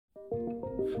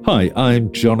Hi,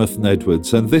 I'm Jonathan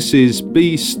Edwards, and this is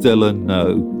Be Still and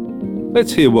Know.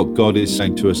 Let's hear what God is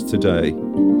saying to us today.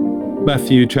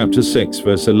 Matthew chapter 6,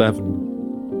 verse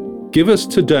 11. Give us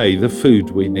today the food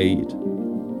we need.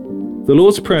 The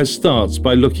Lord's Prayer starts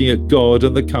by looking at God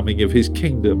and the coming of His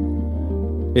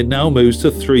kingdom. It now moves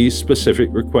to three specific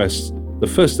requests, the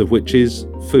first of which is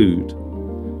food.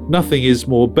 Nothing is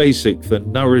more basic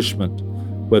than nourishment,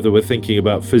 whether we're thinking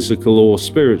about physical or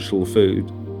spiritual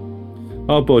food.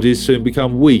 Our bodies soon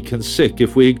become weak and sick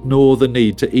if we ignore the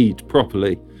need to eat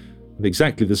properly. And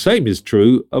exactly the same is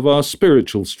true of our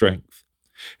spiritual strength.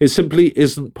 It simply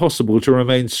isn't possible to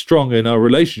remain strong in our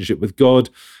relationship with God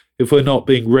if we're not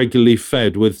being regularly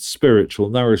fed with spiritual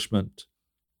nourishment.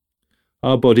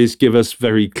 Our bodies give us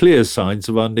very clear signs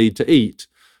of our need to eat.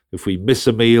 If we miss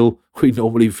a meal, we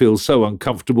normally feel so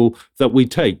uncomfortable that we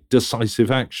take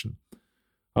decisive action.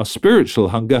 Our spiritual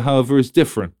hunger, however, is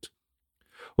different.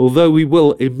 Although we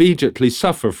will immediately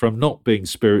suffer from not being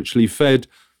spiritually fed,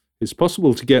 it's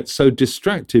possible to get so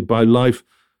distracted by life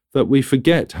that we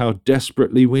forget how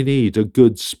desperately we need a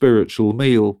good spiritual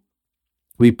meal.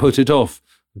 We put it off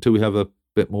until we have a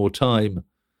bit more time.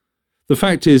 The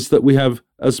fact is that we have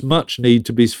as much need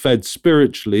to be fed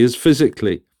spiritually as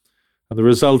physically, and the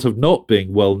result of not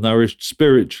being well nourished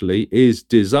spiritually is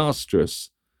disastrous.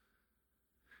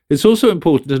 It's also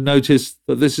important to notice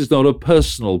that this is not a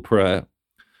personal prayer.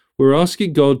 We're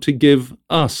asking God to give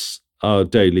us our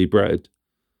daily bread.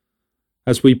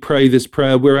 As we pray this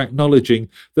prayer, we're acknowledging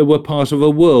that we're part of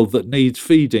a world that needs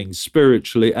feeding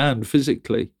spiritually and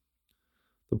physically.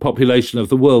 The population of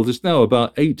the world is now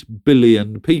about 8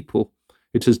 billion people.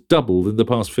 It has doubled in the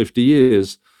past 50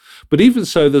 years. But even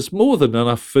so, there's more than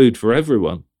enough food for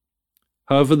everyone.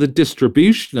 However, the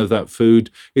distribution of that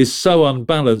food is so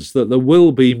unbalanced that there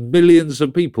will be millions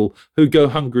of people who go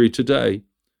hungry today.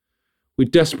 We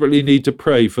desperately need to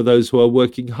pray for those who are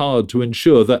working hard to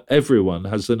ensure that everyone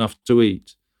has enough to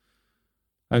eat.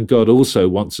 And God also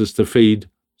wants us to feed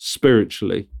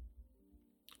spiritually.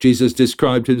 Jesus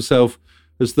described himself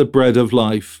as the bread of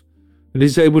life, and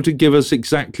he's able to give us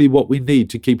exactly what we need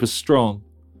to keep us strong.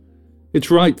 It's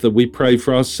right that we pray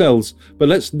for ourselves, but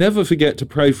let's never forget to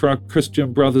pray for our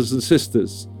Christian brothers and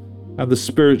sisters and the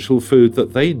spiritual food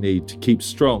that they need to keep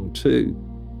strong too.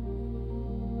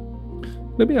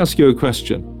 Let me ask you a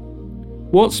question.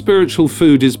 What spiritual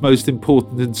food is most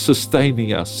important in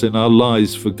sustaining us in our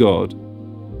lives for God?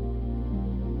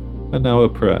 And now a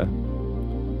prayer.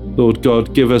 Lord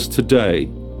God, give us today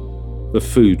the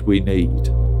food we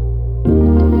need.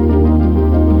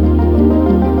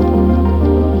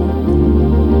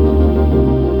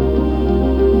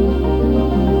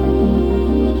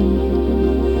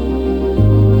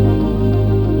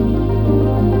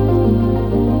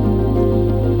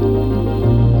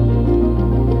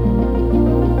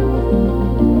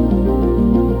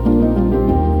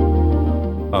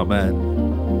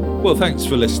 Amen. Well, thanks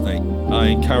for listening. I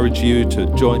encourage you to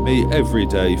join me every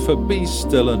day for Be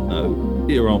Still and Know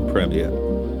here on Premier.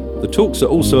 The talks are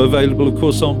also available, of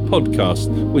course, on podcast,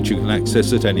 which you can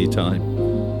access at any time.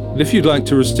 And if you'd like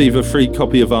to receive a free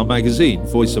copy of our magazine,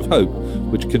 Voice of Hope,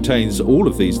 which contains all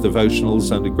of these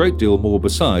devotionals and a great deal more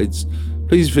besides,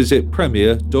 please visit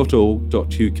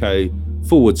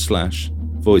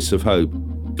premier.org.uk/Voice of Hope.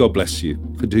 God bless you.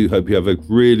 I do hope you have a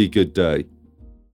really good day.